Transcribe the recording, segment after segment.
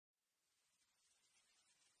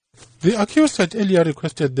The accused had earlier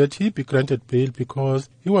requested that he be granted bail because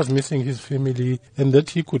he was missing his family and that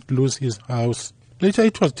he could lose his house. Later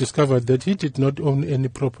it was discovered that he did not own any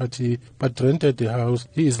property but rented the house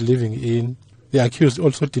he is living in. The accused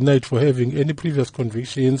also denied for having any previous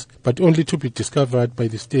convictions, but only to be discovered by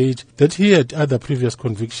the state that he had other previous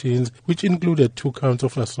convictions, which included 2 counts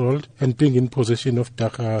of assault and being in possession of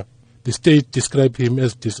dagga. The state described him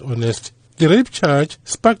as dishonest. The rape charge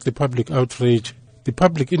sparked the public outrage. The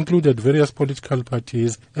public included various political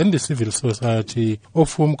parties and the civil society,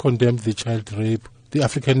 of whom condemned the child rape. The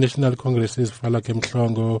African National Congress's Falake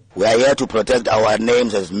Mhlongo. We are here to protect our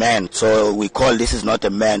names as men, so we call this is not a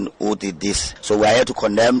man who did this. So we are here to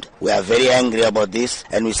condemn. We are very angry about this,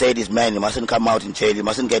 and we say this man, he mustn't come out in jail, he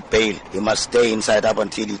mustn't get bail, he must stay inside up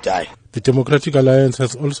until he dies. The Democratic Alliance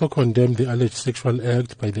has also condemned the alleged sexual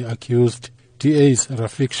act by the accused. DA's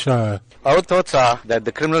Rafiq Shah. Our thoughts are that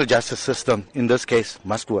the criminal justice system in this case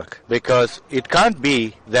must work, because it can't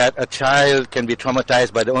be that a child can be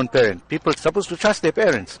traumatized by their own parent. People are supposed to trust their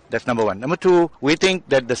parents. That's number one. Number two, we think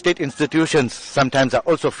that the state institutions sometimes are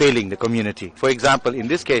also failing the community. For example, in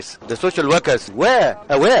this case, the social workers were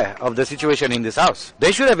aware of the situation in this house.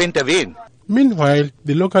 They should have intervened. Meanwhile,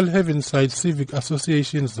 the local Heavenside Civic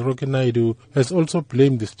Association's Roque Naidu has also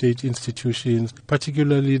blamed the state institutions,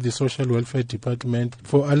 particularly the Social Welfare Department,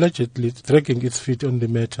 for allegedly dragging its feet on the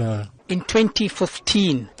matter. In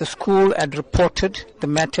 2015, the school had reported the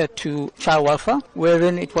matter to child welfare,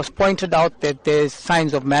 wherein it was pointed out that there's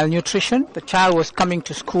signs of malnutrition. The child was coming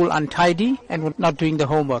to school untidy and was not doing the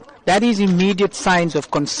homework. That is immediate signs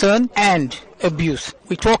of concern and abuse.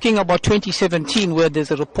 We're talking about 2017, where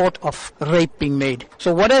there's a report of rape being made.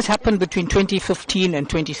 So what has happened between 2015 and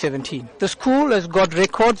 2017? The school has got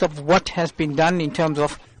records of what has been done in terms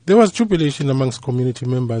of. There was jubilation amongst community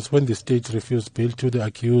members when the state refused bail to the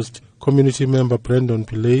accused. Community member Brandon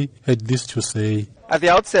Pillay had this to say. At the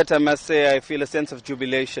outset, I must say I feel a sense of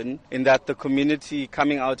jubilation in that the community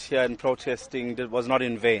coming out here and protesting was not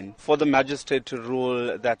in vain. For the magistrate to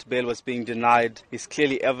rule that bail was being denied is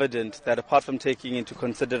clearly evident that apart from taking into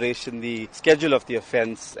consideration the schedule of the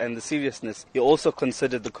offence and the seriousness, he also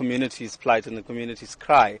considered the community's plight and the community's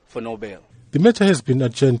cry for no bail. The matter has been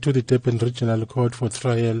adjourned to the Durban Regional Court for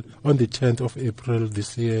trial on the 10th of April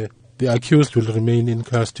this year. The accused will remain in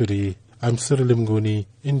custody. I'm Cyril Mnguni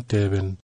in Durban.